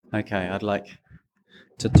Okay, I'd like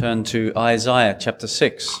to turn to Isaiah chapter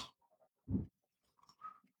 6.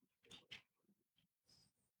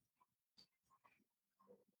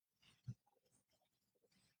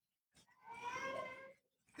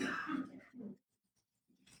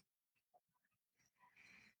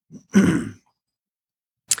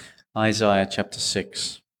 Isaiah chapter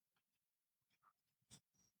 6.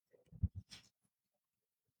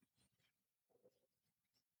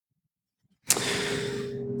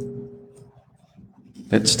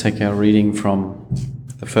 Let's take our reading from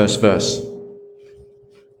the first verse.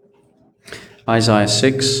 Isaiah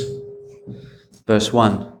 6, verse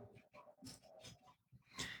 1.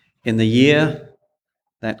 In the year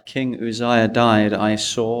that King Uzziah died, I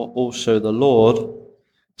saw also the Lord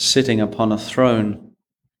sitting upon a throne,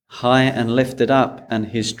 high and lifted up, and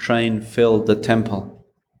his train filled the temple.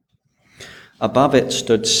 Above it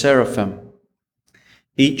stood seraphim.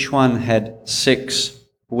 Each one had 6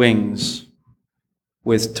 wings.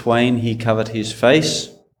 With twain he covered his face,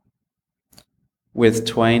 with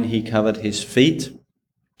twain he covered his feet,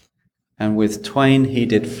 and with twain he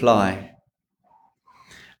did fly.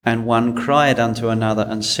 And one cried unto another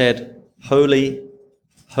and said, Holy,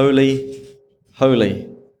 holy, holy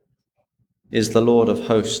is the Lord of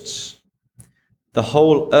hosts. The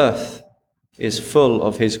whole earth is full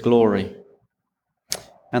of his glory.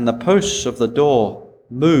 And the posts of the door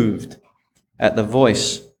moved at the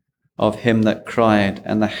voice of him that cried,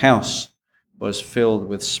 and the house was filled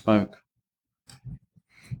with smoke.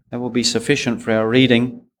 That will be sufficient for our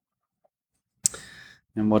reading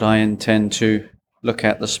and what I intend to look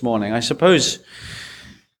at this morning. I suppose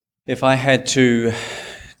if I had to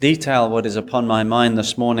detail what is upon my mind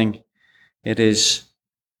this morning, it is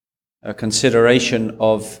a consideration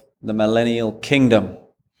of the millennial kingdom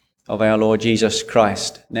of our Lord Jesus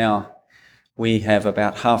Christ. Now, we have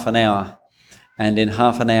about half an hour, and in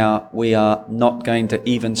half an hour we are not going to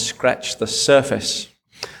even scratch the surface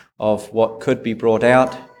of what could be brought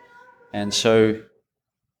out, and so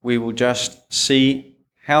we will just see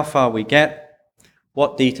how far we get,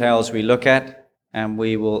 what details we look at, and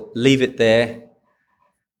we will leave it there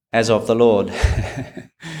as of the Lord.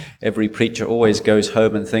 Every preacher always goes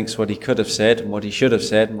home and thinks what he could have said and what he should have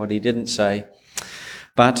said and what he didn't say.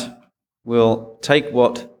 But we'll take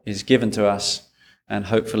what is given to us and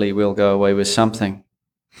hopefully we'll go away with something.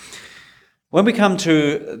 When we come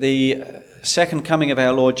to the second coming of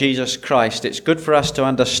our Lord Jesus Christ, it's good for us to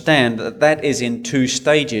understand that that is in 2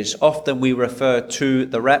 stages. Often we refer to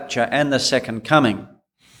the rapture and the second coming.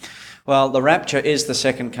 Well, the rapture is the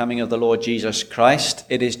second coming of the Lord Jesus Christ.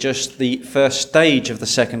 It is just the first stage of the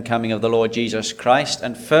second coming of the Lord Jesus Christ.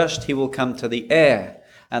 And first he will come to the air,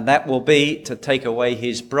 and that will be to take away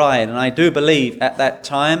his bride. And I do believe at that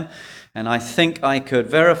time, and I think I could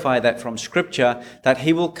verify that from Scripture, that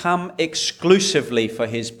he will come exclusively for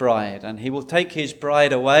his bride. And he will take his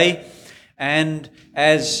bride away. And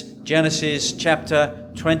as Genesis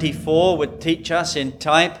chapter 24 would teach us in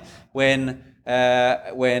type, when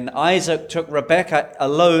Isaac took Rebekah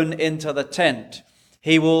alone into the tent,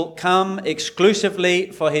 he will come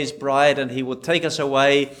exclusively for his bride and he will take us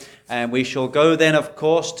away, and we shall go then, of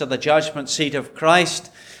course, to the judgment seat of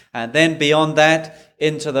Christ, and then beyond that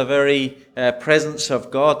into the very presence of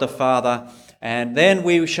God the Father, and then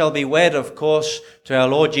we shall be wed, of course, to our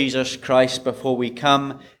Lord Jesus Christ before we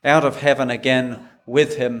come out of heaven again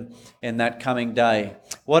with him in that coming day.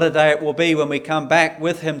 What a day it will be when we come back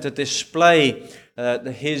with him to display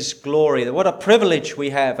his glory. What a privilege we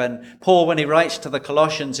have. And Paul, when he writes to the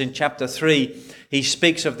Colossians in chapter 3, he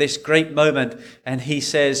speaks of this great moment, and he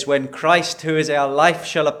says, when Christ, who is our life,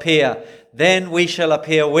 shall appear, then we shall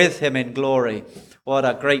appear with him in glory. What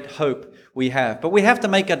a great hope we have. But we have to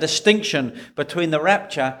make a distinction between the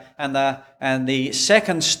rapture and the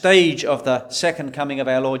second stage of the second coming of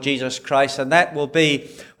our Lord Jesus Christ, and that will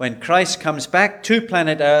be when Christ comes back to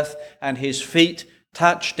planet Earth and his feet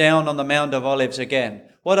touch down on the Mount of Olives again.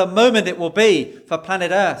 What a moment it will be for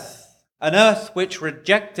planet Earth. An earth which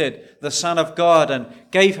rejected the Son of God and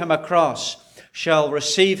gave him a cross shall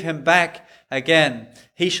receive him back again.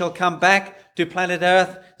 He shall come back to planet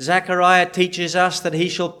Earth. Zechariah teaches us that he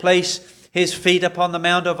shall place his feet upon the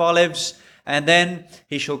Mount of Olives, and then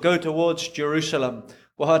he shall go towards Jerusalem.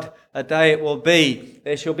 What a day it will be.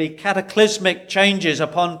 There shall be cataclysmic changes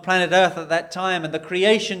upon planet Earth at that time, and the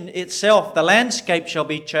creation itself, the landscape shall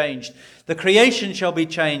be changed. The creation shall be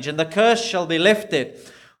changed, and the curse shall be lifted.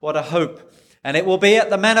 What a hope. And it will be at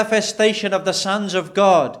the manifestation of the sons of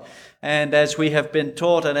God. And as we have been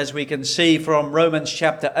taught, and as we can see from Romans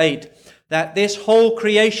chapter 8, that this whole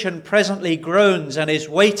creation presently groans and is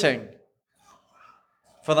waiting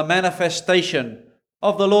for the manifestation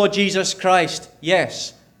of the Lord Jesus Christ,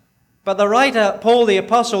 yes. But the writer, Paul the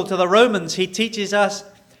Apostle to the Romans, he teaches us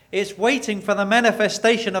it's waiting for the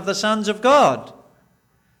manifestation of the sons of God.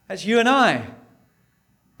 That's you and I.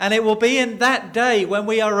 And it will be in that day when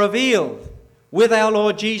we are revealed with our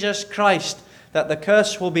Lord Jesus Christ that the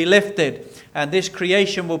curse will be lifted and this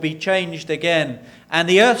creation will be changed again. And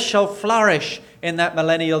the earth shall flourish in that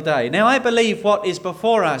millennial day. Now I believe what is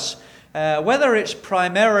before us, whether it's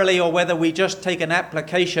primarily or whether we just take an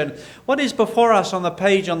application, what is before us on the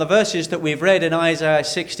page, on the verses that we've read in Isaiah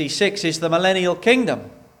 66 is the millennial kingdom.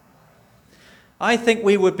 I think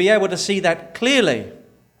we would be able to see that clearly.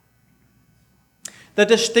 The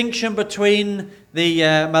distinction between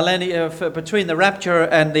the between the rapture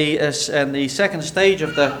and the second stage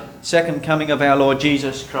of the second coming of our Lord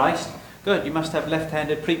Jesus Christ. Good, you must have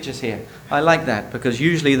left-handed preachers here. I like that because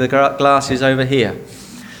usually the glass is over here,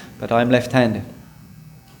 but I'm left-handed.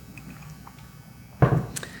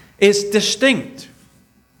 It's distinct,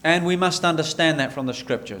 and we must understand that from the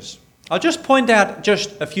Scriptures. I'll just point out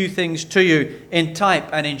just a few things to you in type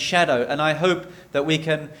and in shadow, and I hope that we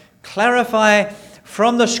can clarify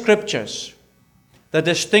from the Scriptures the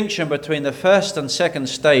distinction between the first and second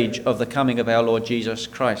stage of the coming of our Lord Jesus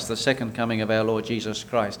Christ, the second coming of our Lord Jesus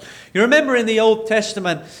Christ. You remember in the Old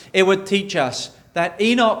Testament, it would teach us that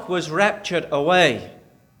Enoch was raptured away,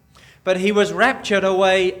 but he was raptured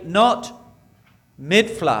away not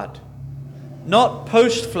mid-flood, not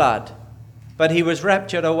post-flood, but he was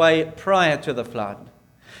raptured away prior to the flood.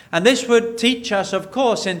 And this would teach us, of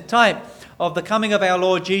course, in type of the coming of our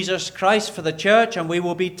Lord Jesus Christ for the church, and we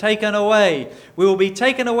will be taken away. We will be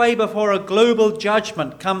taken away before a global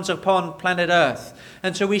judgment comes upon planet Earth.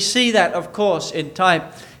 And so we see that, of course, in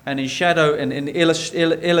type and in shadow and in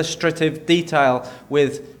illustrative detail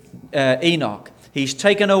with Enoch. He's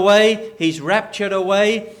taken away, he's raptured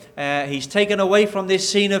away, he's taken away from this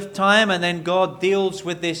scene of time, and then God deals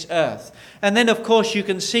with this earth. And then, of course, you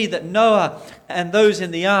can see that Noah and those in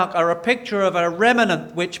the ark are a picture of a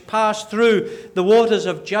remnant which passed through the waters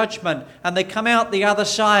of judgment, and they come out the other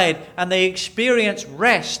side and they experience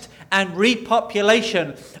rest and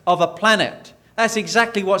repopulation of a planet. That's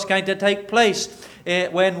exactly what's going to take place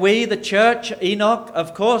when we, the church, Enoch,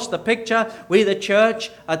 of course, the picture, we, the church,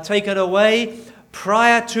 are taken away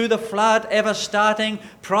prior to the flood ever starting,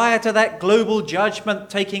 prior to that global judgment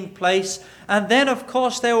taking place. And then, of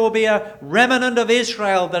course, there will be a remnant of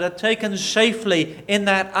Israel that are taken safely in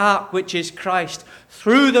that ark, which is Christ,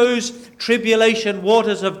 through those tribulation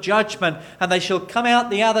waters of judgment, and they shall come out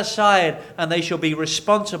the other side, and they shall be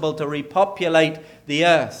responsible to repopulate the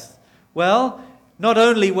earth. Well, not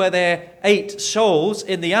only were there 8 souls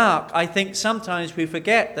in the ark, I think sometimes we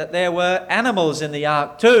forget that there were animals in the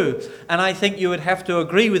ark too. And I think you would have to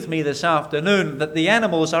agree with me this afternoon that the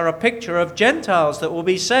animals are a picture of Gentiles that will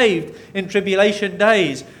be saved in tribulation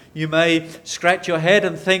days. You may scratch your head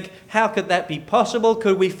and think, how could that be possible?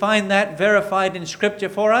 Could we find that verified in Scripture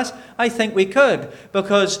for us? I think we could,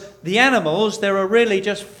 because the animals, there are really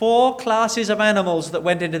just 4 classes of animals that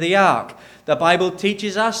went into the ark. The Bible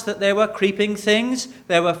teaches us that there were creeping things,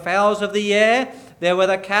 there were fowls of the air, there were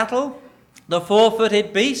the cattle, the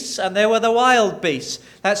 4-footed beasts, and there were the wild beasts.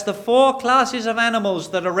 That's the 4 classes of animals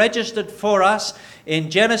that are registered for us in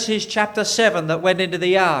Genesis chapter 7 that went into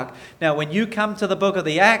the ark. Now, when you come to the book of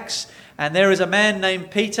the Acts, and there is a man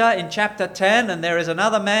named Peter in chapter 10, and there is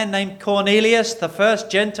another man named Cornelius, the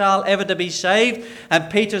first Gentile ever to be saved,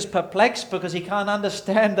 and Peter's perplexed because he can't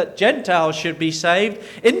understand that Gentiles should be saved.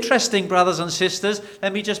 Interesting, brothers and sisters,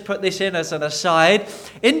 let me just put this in as an aside.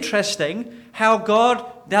 Interesting how God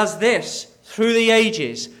does this through the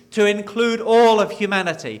ages to include all of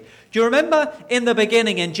humanity. Do you remember in the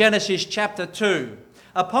beginning in Genesis chapter 2,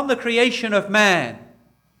 upon the creation of man,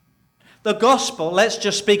 the gospel, let's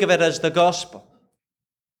just speak of it as the gospel.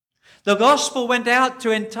 The gospel went out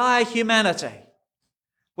to entire humanity.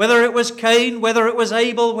 Whether it was Cain, whether it was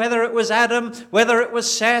Abel, whether it was Adam, whether it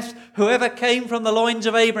was Seth, whoever came from the loins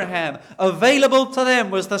of Abraham, available to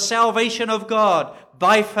them was the salvation of God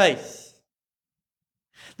by faith.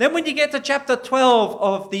 Then when you get to chapter 12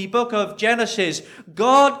 of the book of Genesis,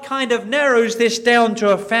 God kind of narrows this down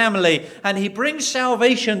to a family, and he brings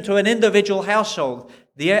salvation to an individual household,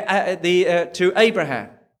 to Abraham.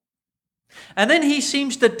 And then he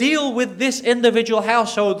seems to deal with this individual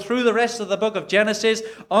household through the rest of the book of Genesis,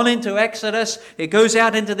 on into Exodus. It goes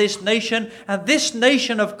out into this nation. And this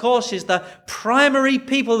nation, of course, is the primary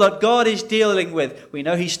people that God is dealing with. We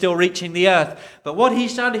know he's still reaching the earth. But what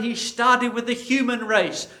he's done, he started with the human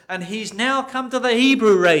race. And he's now come to the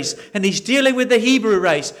Hebrew race. And he's dealing with the Hebrew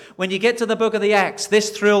race. When you get to the book of the Acts, this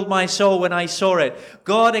thrilled my soul when I saw it.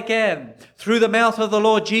 God again, through the mouth of the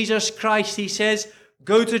Lord Jesus Christ, he says,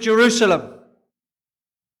 go to Jerusalem,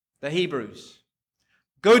 the Hebrews.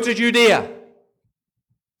 Go to Judea.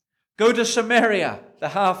 Go to Samaria, the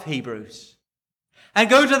half-Hebrews. And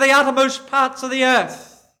go to the uttermost parts of the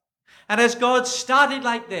earth. And as God started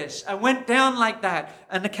like this, and went down like that,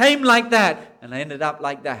 and came like that, and ended up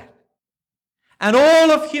like that. And all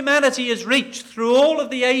of humanity is reached through all of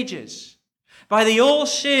the ages by the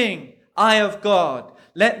all-seeing eye of God.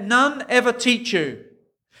 Let none ever teach you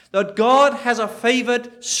that God has a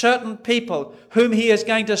favored certain people whom he is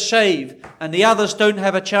going to save and the others don't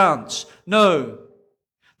have a chance. No.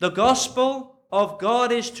 The gospel of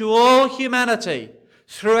God is to all humanity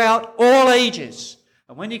throughout all ages.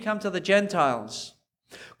 And when you come to the Gentiles,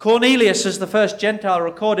 Cornelius is the first Gentile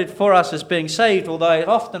recorded for us as being saved, although I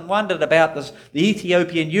often wondered about this, the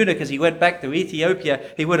Ethiopian eunuch. As he went back to Ethiopia,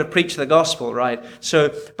 he would have preached the gospel, right?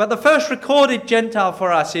 But the first recorded Gentile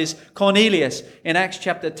for us is Cornelius in Acts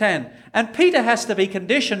chapter 10. And Peter has to be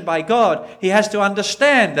conditioned by God. He has to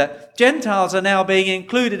understand that Gentiles are now being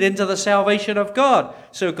included into the salvation of God.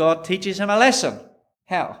 So God teaches him a lesson.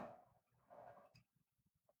 How?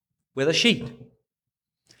 With a sheet.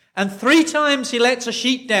 And 3 times he lets a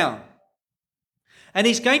sheet down. And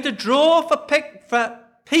he's going to draw for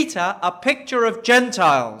Peter a picture of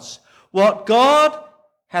Gentiles. What God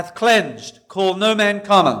hath cleansed, call no man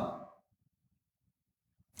common.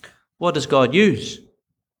 What does God use?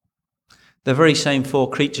 The very same 4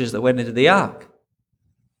 creatures that went into the ark.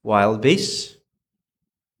 Wild beasts,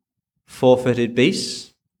 4-footed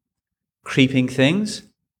beasts, creeping things,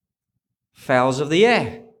 fowls of the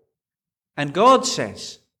air. And God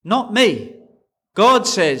says, not me. God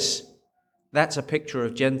says, that's a picture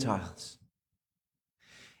of Gentiles.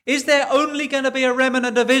 Is there only going to be a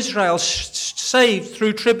remnant of Israel saved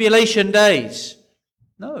through tribulation days?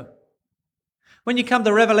 No. When you come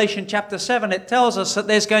to Revelation chapter 7, it tells us that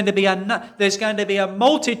there's going to be a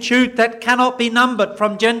multitude that cannot be numbered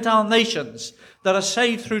from Gentile nations that are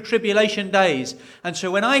saved through tribulation days. And so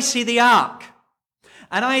when I see the ark,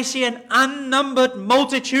 and I see an unnumbered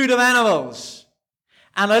multitude of animals,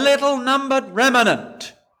 and a little numbered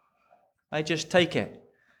remnant, I just take it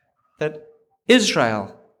that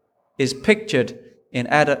Israel is pictured in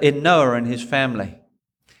Noah and his family.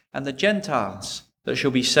 And the Gentiles that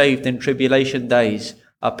shall be saved in tribulation days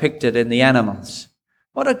are pictured in the animals.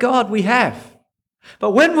 What a God we have.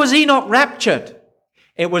 But when was Enoch raptured?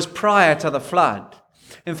 It was prior to the flood.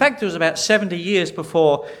 In fact, it was about 70 years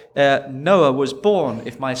before Noah was born,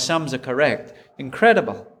 if my sums are correct.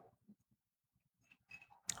 Incredible.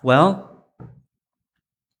 Well,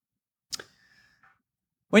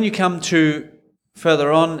 when you come to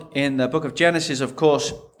further on in the book of Genesis, of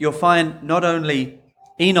course, you'll find not only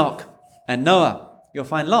Enoch and Noah, you'll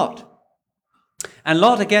find Lot. And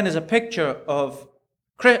Lot, again, is a picture of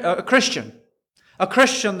a Christian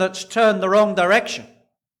that's turned the wrong direction.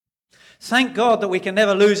 Thank God that we can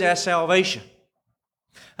never lose our salvation.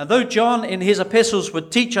 And though John in his epistles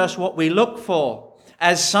would teach us what we look for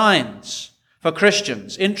as signs for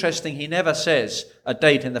Christians, interesting, he never says a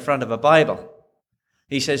date in the front of a Bible.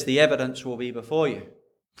 He says the evidence will be before you.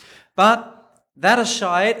 But that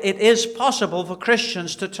aside, it is possible for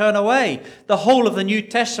Christians to turn away. The whole of the New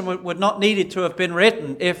Testament would not needed to have been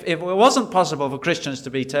written if it wasn't possible for Christians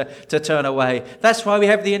to turn away. That's why we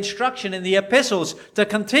have the instruction in the epistles to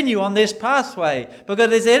continue on this pathway,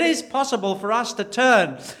 because it is possible for us to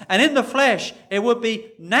turn. And in the flesh, it would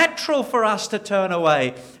be natural for us to turn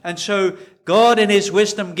away. And so God in his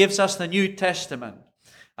wisdom gives us the New Testament.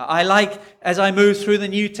 I like, as I move through the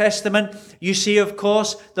New Testament, you see, of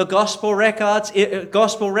course, the gospel records.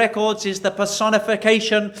 Gospel records is the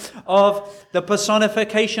personification of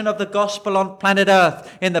the gospel on planet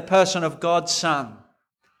Earth in the person of God's Son.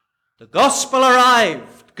 The gospel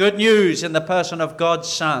arrived, good news, in the person of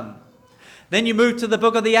God's Son. Then you move to the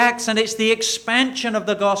book of the Acts, and it's the expansion of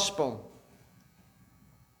the gospel.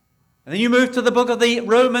 And then you move to the book of the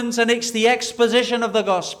Romans, and it's the exposition of the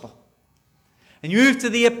gospel. And you move to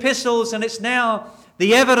the epistles, and it's now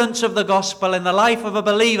the evidence of the gospel in the life of a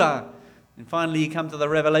believer. And finally you come to the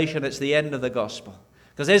Revelation, it's the end of the gospel.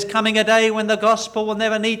 Because there's coming a day when the gospel will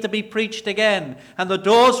never need to be preached again, and the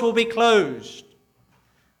doors will be closed.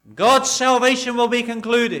 God's salvation will be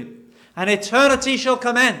concluded. and eternity shall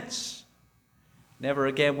commence. Never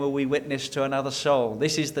again will we witness to another soul.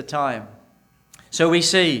 This is the time. So we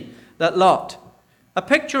see that Lot, a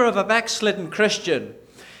picture of a backslidden Christian,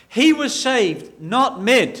 he was saved not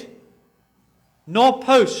mid nor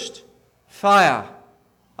post fire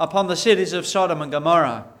upon the cities of Sodom and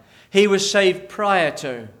Gomorrah. He was saved prior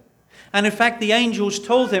to. And in fact, the angels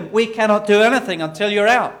told him, we cannot do anything until you're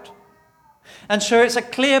out. And so it's a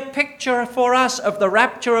clear picture for us of the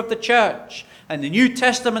rapture of the church. And the New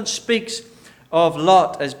Testament speaks of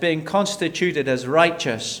Lot as being constituted as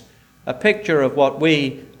righteous, a picture of what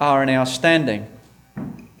we are in our standing.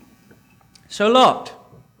 So Lot,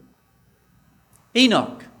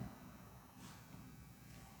 Enoch,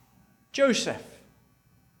 Joseph,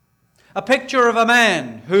 a picture of a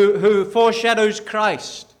man who foreshadows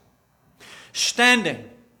Christ, standing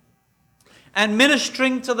and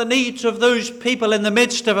ministering to the needs of those people in the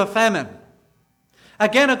midst of a famine.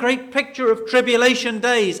 Again, a great picture of tribulation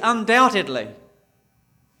days, undoubtedly.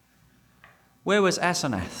 Where was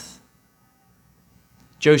Asenath,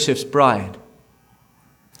 Joseph's bride?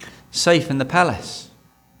 Safe in the palace.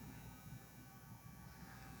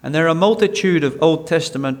 And there are a multitude of Old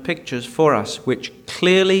Testament pictures for us which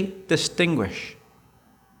clearly distinguish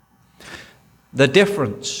the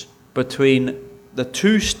difference between the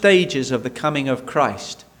two stages of the coming of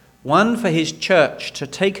Christ. One for his church to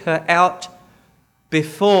take her out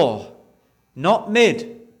before, not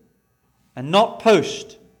mid and not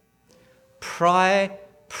post,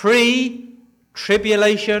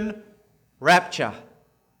 pre-tribulation rapture.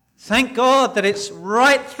 Thank God that it's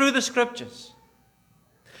right through the Scriptures.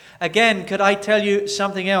 Again, could I tell you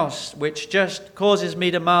something else which just causes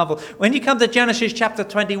me to marvel? When you come to Genesis chapter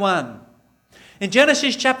 21, in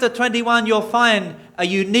Genesis chapter 21 you'll find a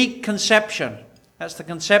unique conception. That's the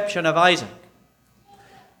conception of Isaac.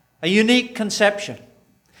 A unique conception.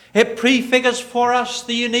 It prefigures for us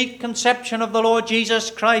the unique conception of the Lord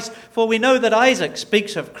Jesus Christ, for we know that Isaac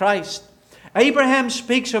speaks of Christ. Abraham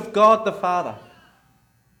speaks of God the Father.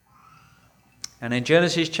 And in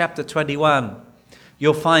Genesis chapter 21,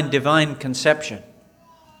 you'll find divine conception.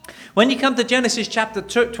 When you come to Genesis chapter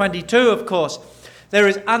 22, of course, there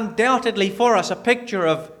is undoubtedly for us a picture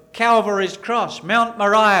of Calvary's cross, Mount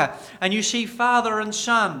Moriah, and you see Father and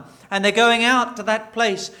Son, and they're going out to that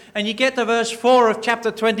place, and you get to verse 4 of chapter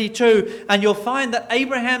 22, and you'll find that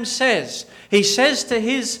Abraham says to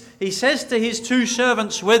his two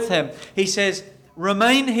servants with him, he says,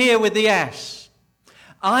 remain here with the ass.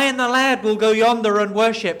 I and the lad will go yonder and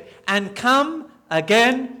worship, and come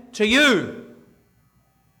again to you.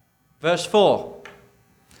 Verse 4.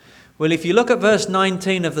 Well, if you look at verse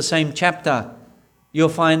 19 of the same chapter, you'll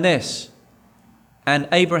find this. And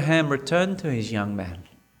Abraham returned to his young man.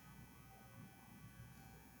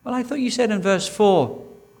 Well, I thought you said in verse 4,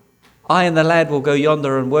 I and the lad will go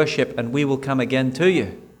yonder and worship, and we will come again to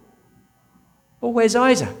you. Well, where's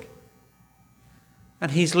Isaac?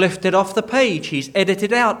 And he's lifted off the page. He's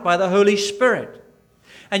edited out by the Holy Spirit.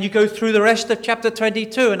 And you go through the rest of chapter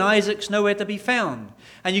 22 and Isaac's nowhere to be found.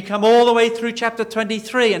 And you come all the way through chapter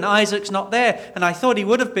 23 and Isaac's not there. And I thought he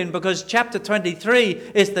would have been, because chapter 23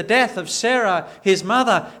 is the death of Sarah, his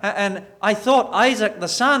mother. And I thought Isaac the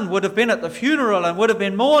son would have been at the funeral and would have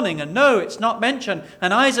been mourning. And no, it's not mentioned.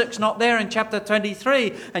 And Isaac's not there in chapter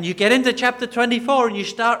 23. And you get into chapter 24 and you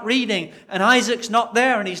start reading. And Isaac's not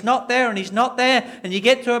there, and he's not there, and he's not there. And you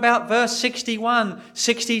get to about verse 61,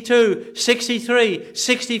 62, 63,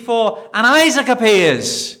 64. And Isaac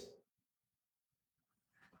appears.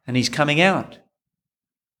 And he's coming out.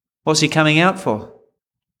 What's he coming out for?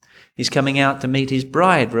 He's coming out to meet his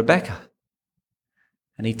bride, Rebekah.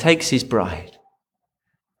 And he takes his bride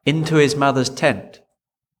into his mother's tent.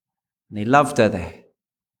 And he loved her there.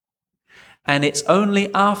 And it's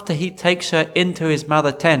only after he takes her into his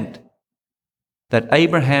mother tent that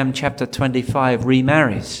Abraham, chapter 25,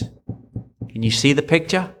 remarries. Can you see the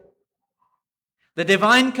picture? The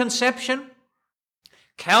divine conception,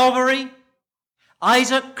 Calvary,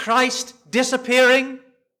 Isaac, Christ disappearing,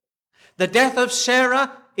 the death of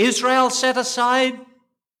Sarah, Israel set aside,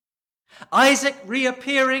 Isaac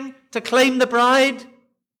reappearing to claim the bride.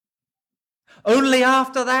 Only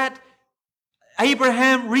after that,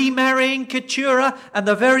 Abraham remarrying Keturah, and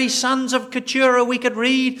the very sons of Keturah we could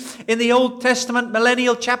read in the Old Testament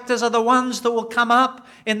millennial chapters are the ones that will come up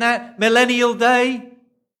in that millennial day.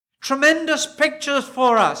 Tremendous pictures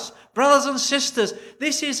for us, brothers and sisters.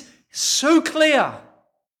 This is so clear.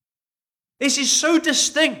 This is so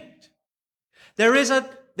distinct. There is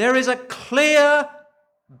a clear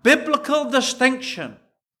biblical distinction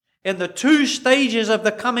in the two stages of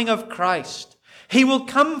the coming of Christ. He will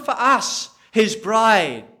come for us, his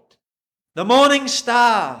bride, the morning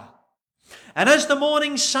star. And as the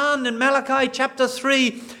morning sun in Malachi chapter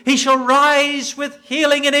 3, he shall rise with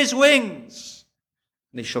healing in his wings.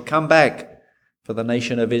 And he shall come back for the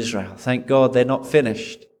nation of Israel. Thank God they're not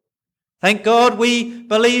finished. Thank God we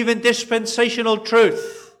believe in dispensational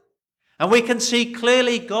truth. And we can see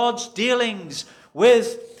clearly God's dealings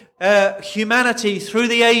with humanity through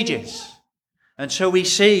the ages. And so we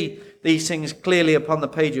see these things clearly upon the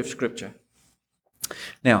page of Scripture.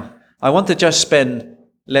 Now, I want to just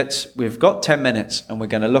we've got 10 minutes and we're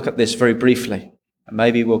going to look at this very briefly. And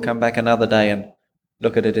maybe we'll come back another day and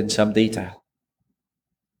look at it in some detail.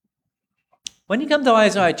 When you come to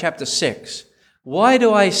Isaiah chapter 6, why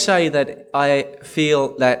do I say that I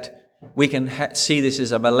feel that we can see this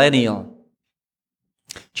as a millennial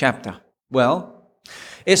chapter? Well,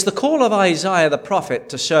 it's the call of Isaiah the prophet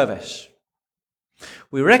to service.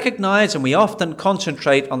 We recognize and we often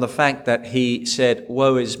concentrate on the fact that he said,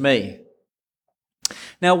 "Woe is me."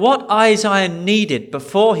 Now, what Isaiah needed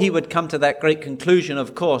before he would come to that great conclusion,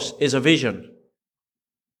 of course, is a vision.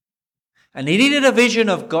 And he needed a vision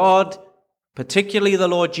of God, particularly the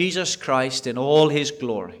Lord Jesus Christ in all his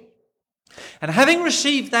glory. And having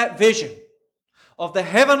received that vision of the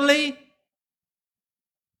heavenly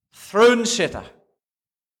throne sitter,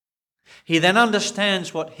 he then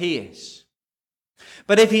understands what he is.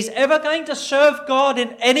 But if he's ever going to serve God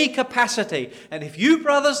in any capacity, and if you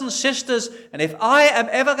brothers and sisters, and if I am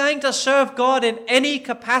ever going to serve God in any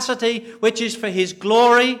capacity which is for his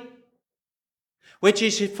glory, which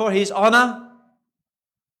is for his honor,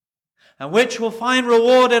 and which will find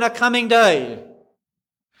reward in a coming day,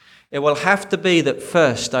 it will have to be that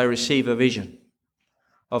first I receive a vision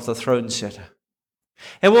of the throne sitter.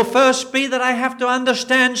 It will first be that I have to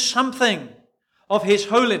understand something of his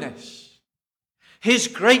holiness, his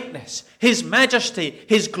greatness, his majesty,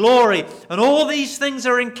 his glory. And all these things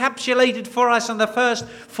are encapsulated for us in the first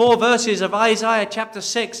 4 verses of Isaiah chapter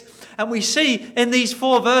 6. And we see in these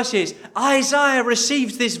 4 verses, Isaiah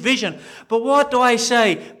receives this vision. But what do I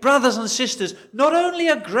say? Brothers and sisters, not only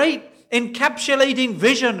a great encapsulating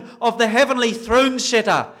vision of the heavenly throne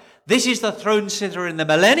sitter, this is the throne sitter in the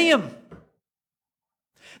millennium.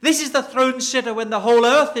 This is the throne sitter when the whole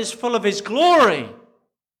earth is full of his glory.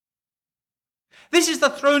 This is the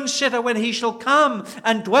throne sitter when he shall come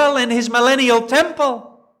and dwell in his millennial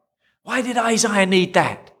temple. Why did Isaiah need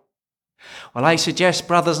that? Well, I suggest,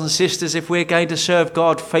 brothers and sisters, if we're going to serve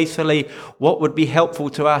God faithfully, what would be helpful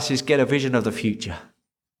to us is get a vision of the future.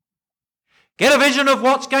 Get a vision of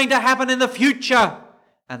what's going to happen in the future.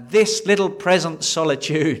 And this little present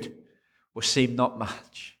solitude will seem not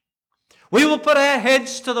much. We will put our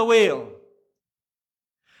heads to the wheel.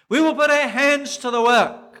 We will put our hands to the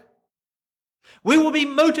work. We will be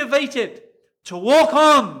motivated to walk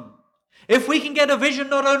on if we can get a vision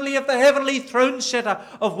not only of the heavenly throne sitter,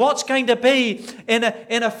 of what's going to be in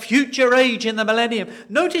a future age in the millennium.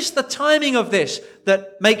 Notice the timing of this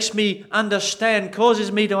that makes me understand,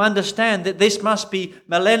 causes me to understand that this must be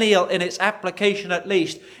millennial in its application at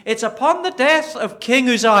least. It's upon the death of King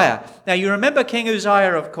Uzziah. Now you remember King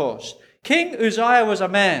Uzziah, of course. King Uzziah was a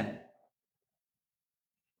man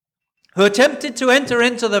who attempted to enter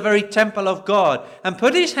into the very temple of God and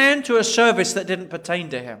put his hand to a service that didn't pertain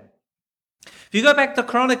to him. If you go back to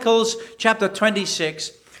Chronicles chapter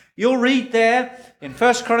 26, you'll read there in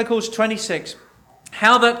 1 Chronicles 26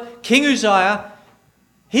 how that King Uzziah,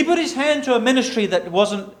 he put his hand to a ministry that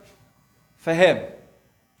wasn't for him.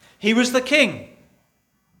 He was the king,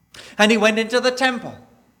 and he went into the temple.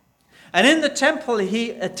 And in the temple, he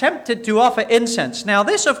attempted to offer incense. Now,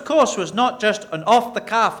 this, of course, was not just an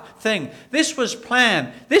off-the-cuff thing. This was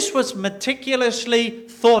planned. This was meticulously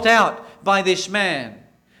thought out by this man.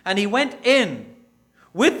 And he went in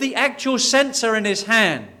with the actual censer in his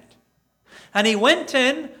hand. And he went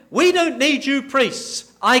in, "We don't need you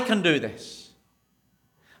priests. I can do this."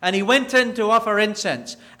 And he went in to offer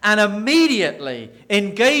incense and immediately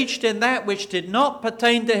engaged in that which did not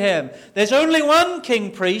pertain to him. There's only one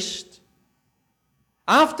king priest.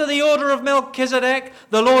 After the order of Melchizedek,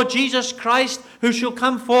 the Lord Jesus Christ, who shall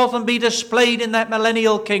come forth and be displayed in that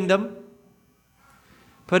millennial kingdom,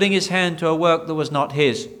 putting his hand to a work that was not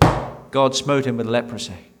his, God smote him with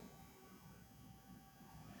leprosy.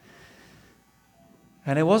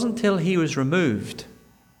 And it wasn't until he was removed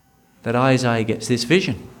that Isaiah gets this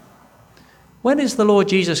vision. When is the Lord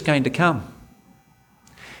Jesus going to come?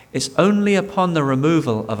 It's only upon the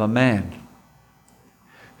removal of a man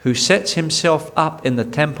who sets himself up in the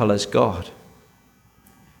temple as God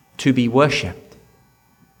to be worshipped,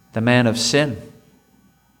 the man of sin.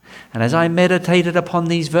 And as I meditated upon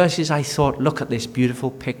these verses, I thought, look at this beautiful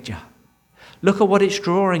picture. Look at what it's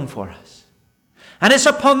drawing for us. And it's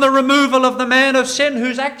upon the removal of the man of sin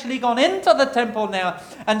who's actually gone into the temple now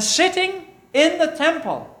and sitting in the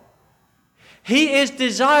temple. He is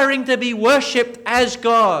desiring to be worshipped as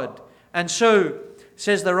God. And so,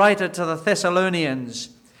 says the writer to the Thessalonians,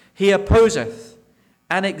 he opposeth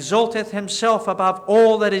and exalteth himself above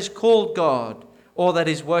all that is called God or that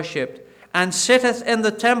is worshipped, and sitteth in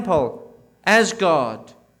the temple as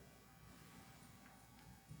God,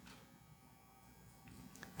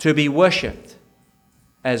 to be worshipped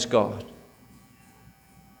as God.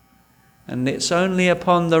 And it's only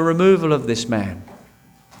upon the removal of this man.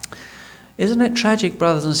 Isn't it tragic,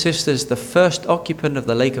 brothers and sisters, the first occupant of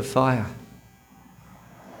the lake of fire?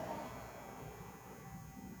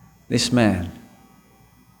 This man,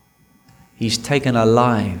 he's taken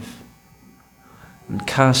alive and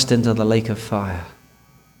cast into the lake of fire.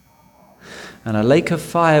 And a lake of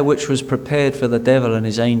fire which was prepared for the devil and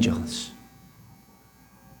his angels.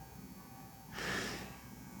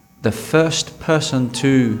 The first person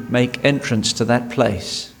to make entrance to that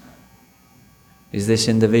place is this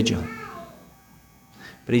individual.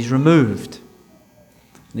 But he's removed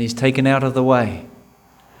and he's taken out of the way.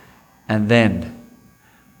 And then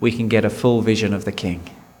we can get a full vision of the king.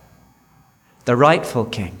 The rightful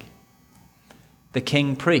king. The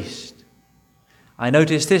king priest. I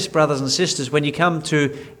notice this, brothers and sisters, when you come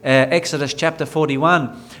to Exodus chapter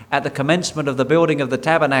 41, at the commencement of the building of the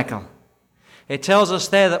tabernacle, it tells us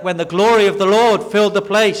there that when the glory of the Lord filled the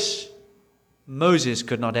place, Moses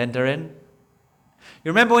could not enter in.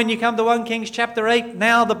 You remember when you come to 1 Kings chapter 8,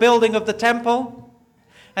 now the building of the temple,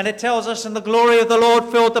 and it tells us, and the glory of the Lord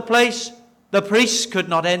filled the place, the priests could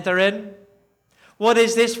not enter in. What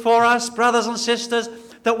is this for us, brothers and sisters?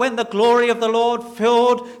 That when the glory of the Lord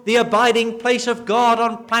filled the abiding place of God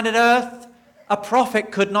on planet Earth, a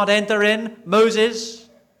prophet could not enter in, Moses.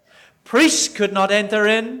 Priests could not enter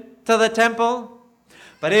in to the temple.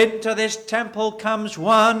 But into this temple comes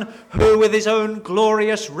one who with his own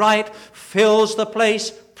glorious right fills the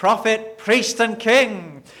place, prophet, priest and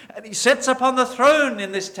king. And he sits upon the throne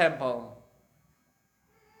in this temple.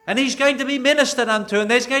 And he's going to be ministered unto,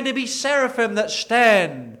 and there's going to be seraphim that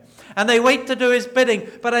stand. And they wait to do his bidding.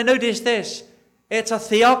 But I notice this. It's a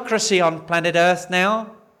theocracy on planet Earth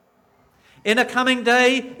now. In a coming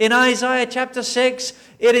day, in Isaiah chapter 6,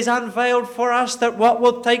 it is unveiled for us that what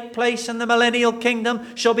will take place in the millennial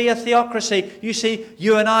kingdom shall be a theocracy. You see,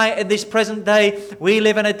 you and I in this present day, we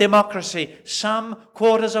live in a democracy. Some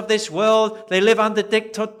quarters of this world, they live under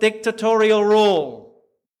dictatorial rule.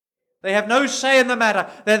 They have no say in the matter.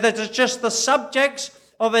 They're just the subjects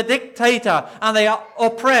of a dictator, and they are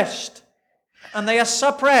oppressed, and they are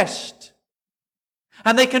suppressed,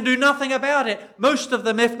 and they can do nothing about it. Most of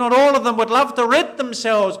them, if not all of them, would love to rid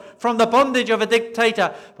themselves from the bondage of a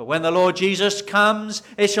dictator. But when the Lord Jesus comes,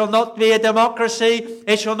 it shall not be a democracy.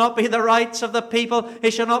 It shall not be the rights of the people.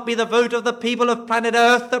 It shall not be the vote of the people of planet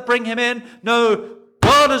Earth that bring him in. No,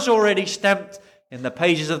 God has already stamped in the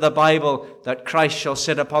pages of the Bible that Christ shall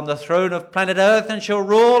sit upon the throne of planet Earth and shall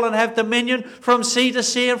rule and have dominion from sea to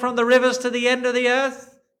sea and from the rivers to the end of the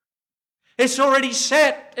earth. It's already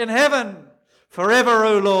set in heaven. Forever,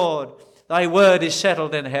 O Lord, thy word is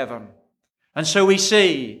settled in heaven. And so we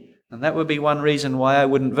see, and that would be one reason why I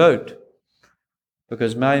wouldn't vote,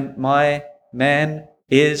 because my man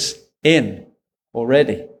is in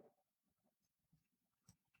already.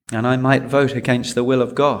 And I might vote against the will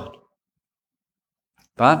of God.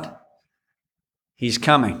 But he's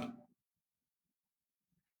coming.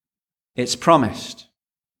 It's promised.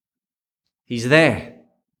 He's there.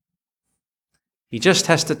 He just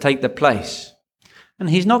has to take the place. And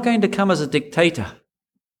he's not going to come as a dictator,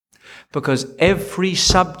 because every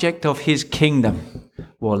subject of his kingdom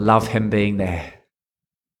will love him being there.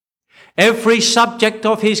 Every subject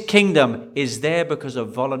of his kingdom is there because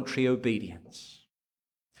of voluntary obedience.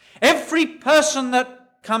 Every person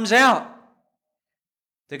that comes out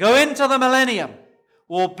to go into the millennium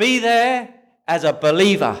will be there as a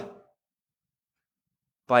believer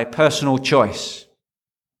by personal choice.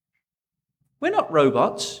 We're not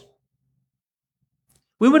robots.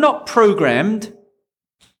 We were not programmed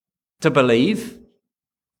to believe.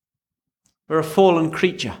 We're a fallen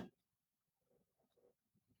creature.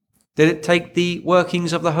 Did it take the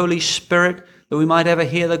workings of the Holy Spirit that we might ever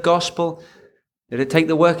hear the gospel? Did it take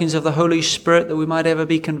the workings of the Holy Spirit that we might ever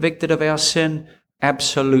be convicted of our sin?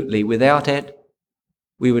 Absolutely. Without it,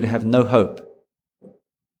 we would have no hope.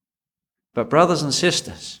 But brothers and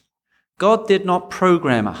sisters, God did not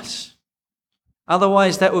program us.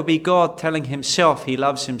 Otherwise, that would be God telling himself he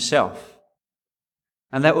loves himself.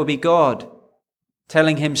 And that would be God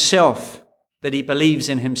telling himself that he believes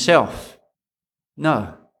in himself.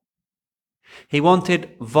 No. He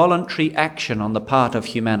wanted voluntary action on the part of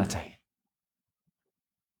humanity.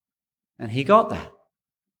 And he got that.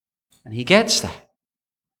 And he gets that.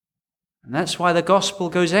 And that's why the gospel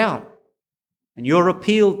goes out. And you're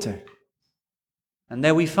appealed to. And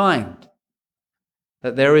there we find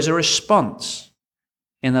that there is a response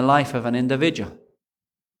in the life of an individual.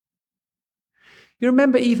 You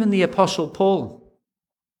remember even the Apostle Paul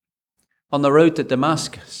on the road to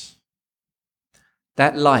Damascus.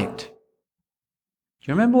 That light. Do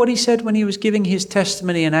you remember what he said when he was giving his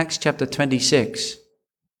testimony in Acts chapter 26?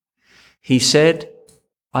 He said,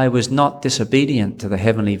 I was not disobedient to the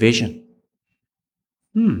heavenly vision.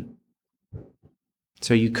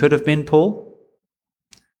 So you could have been Paul?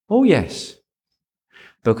 Oh yes.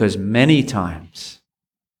 Because many times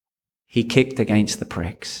he kicked against the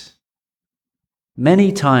pricks.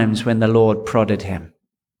 Many times when the Lord prodded him,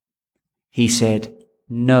 he said,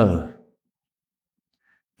 no.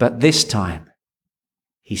 But this time,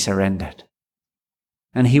 he surrendered.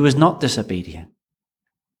 And he was not disobedient.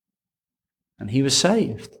 And he was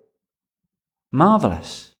saved.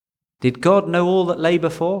 Marvelous. Did God know all that lay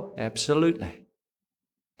before? Absolutely.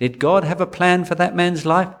 Did God have a plan for that man's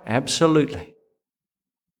life? Absolutely.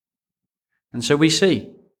 And so we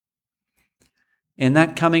see, in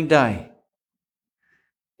that coming day,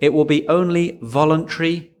 it will be only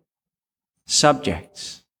voluntary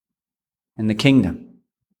subjects in the kingdom.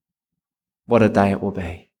 What a day it will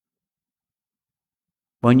be.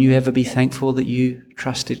 Won't you ever be thankful that you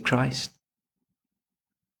trusted Christ?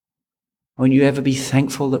 Won't you ever be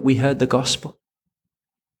thankful that we heard the gospel?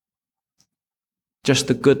 Just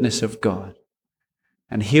the goodness of God.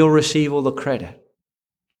 And he'll receive all the credit.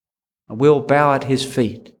 And we'll bow at his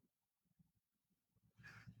feet.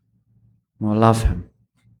 We'll love him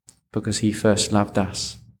because he first loved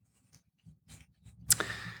us.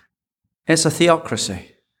 It's a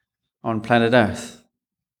theocracy on planet Earth.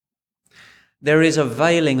 There is a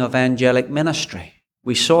veiling of angelic ministry.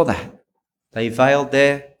 We saw that. They veiled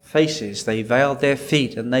their faces, they veiled their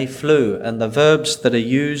feet, and they flew. And the verbs that are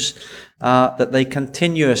used are that they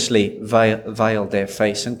continuously veiled their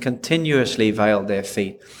face and continuously veiled their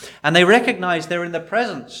feet. And they recognize they're in the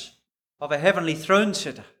presence of a heavenly throne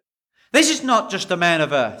sitter. This is not just a man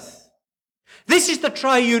of earth. This is the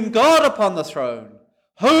triune God upon the throne.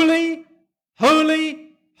 Holy, holy,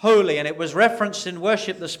 holy. And it was referenced in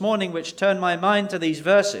worship this morning, which turned my mind to these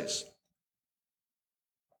verses.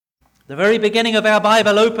 The very beginning of our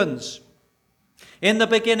Bible opens, in the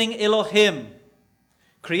beginning Elohim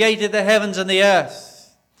created the heavens and the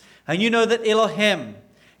earth. And you know that Elohim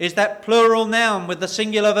is that plural noun with the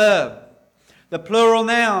singular verb. The plural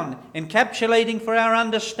noun encapsulating for our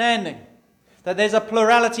understanding that there's a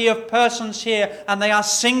plurality of persons here and they are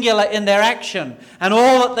singular in their action. And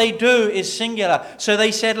all that they do is singular. So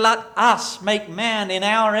they said, let us make man in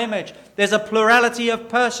our image. There's a plurality of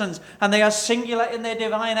persons and they are singular in their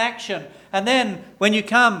divine action. And then when you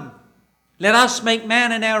come, let us make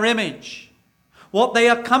man in our image. What they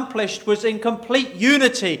accomplished was in complete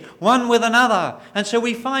unity, one with another. And so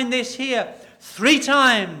we find this here 3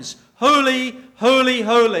 times. Holy, holy,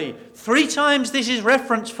 holy. 3 times this is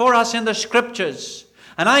referenced for us in the scriptures.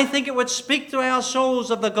 And I think it would speak to our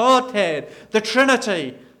souls of the Godhead, the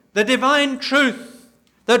Trinity, the divine truth,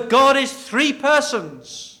 that God is 3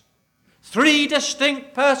 persons. 3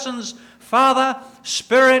 distinct persons, Father,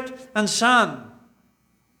 Spirit, and Son.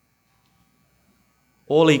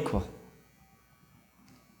 All equal.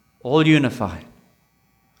 All unified.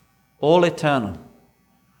 All eternal.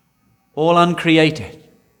 All uncreated.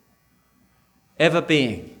 Ever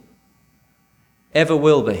being. Ever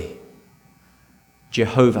will be.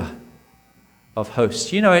 Jehovah of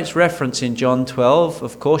hosts. You know its reference in John 12.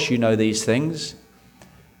 Of course you know these things.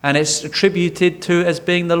 And it's attributed to as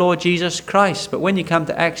being the Lord Jesus Christ. But when you come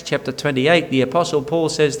to Acts chapter 28, the Apostle Paul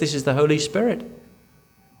says this is the Holy Spirit.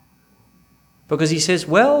 Because he says,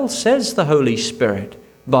 well, says the Holy Spirit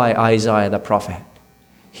by Isaiah the prophet,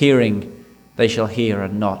 hearing they shall hear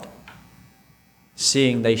and not,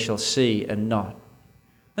 seeing they shall see and not.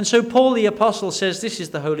 And so Paul the Apostle says this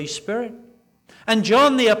is the Holy Spirit. And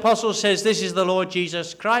John the Apostle says this is the Lord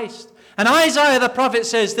Jesus Christ. And Isaiah the prophet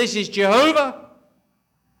says this is Jehovah.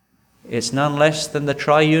 It's none less than the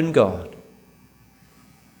triune God.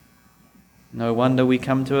 No wonder we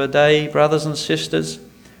come to a day, brothers and sisters,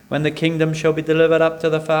 when the kingdom shall be delivered up to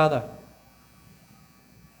the Father.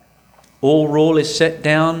 All rule is set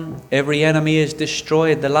down, every enemy is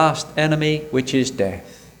destroyed, the last enemy, which is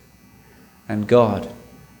death. And God,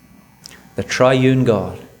 the triune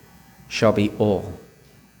God, shall be all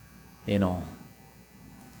in all.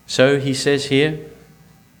 So he says here,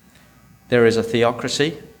 there is a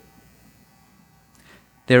theocracy,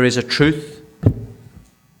 There is a truth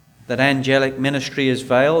that angelic ministry is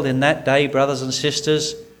veiled. In that day, brothers and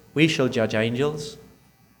sisters, we shall judge angels.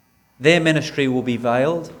 Their ministry will be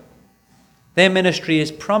veiled. Their ministry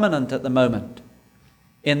is prominent at the moment.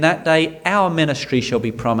 In that day, our ministry shall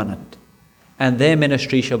be prominent, and their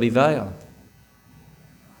ministry shall be veiled.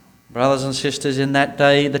 Brothers and sisters, in that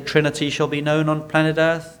day, the Trinity shall be known on planet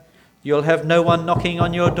Earth. You'll have no one knocking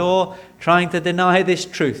on your door trying to deny this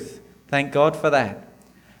truth. Thank God for that.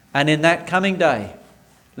 And in that coming day,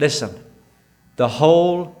 listen, the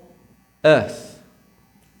whole earth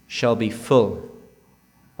shall be full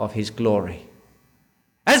of his glory.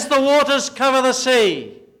 As the waters cover the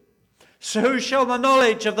sea, so shall the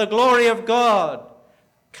knowledge of the glory of God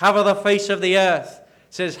cover the face of the earth,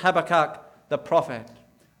 says Habakkuk the prophet.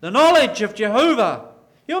 The knowledge of Jehovah,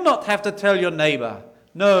 you'll not have to tell your neighbor.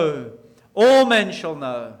 No, all men shall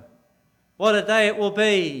know. What a day it will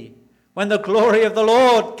be when the glory of the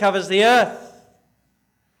Lord covers the earth.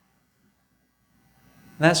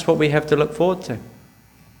 That's what we have to look forward to.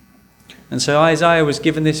 And so Isaiah was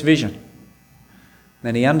given this vision.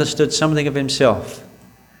 Then he understood something of himself.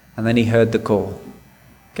 And then he heard the call.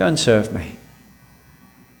 Go and serve me.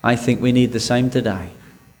 I think we need the same today.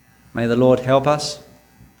 May the Lord help us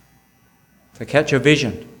to catch a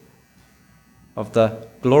vision of the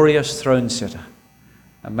glorious throne sitter.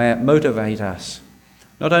 And may it motivate us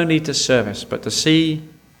not only to service, but to see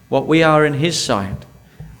what we are in his sight,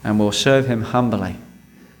 and we'll serve him humbly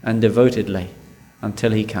and devotedly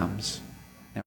until he comes.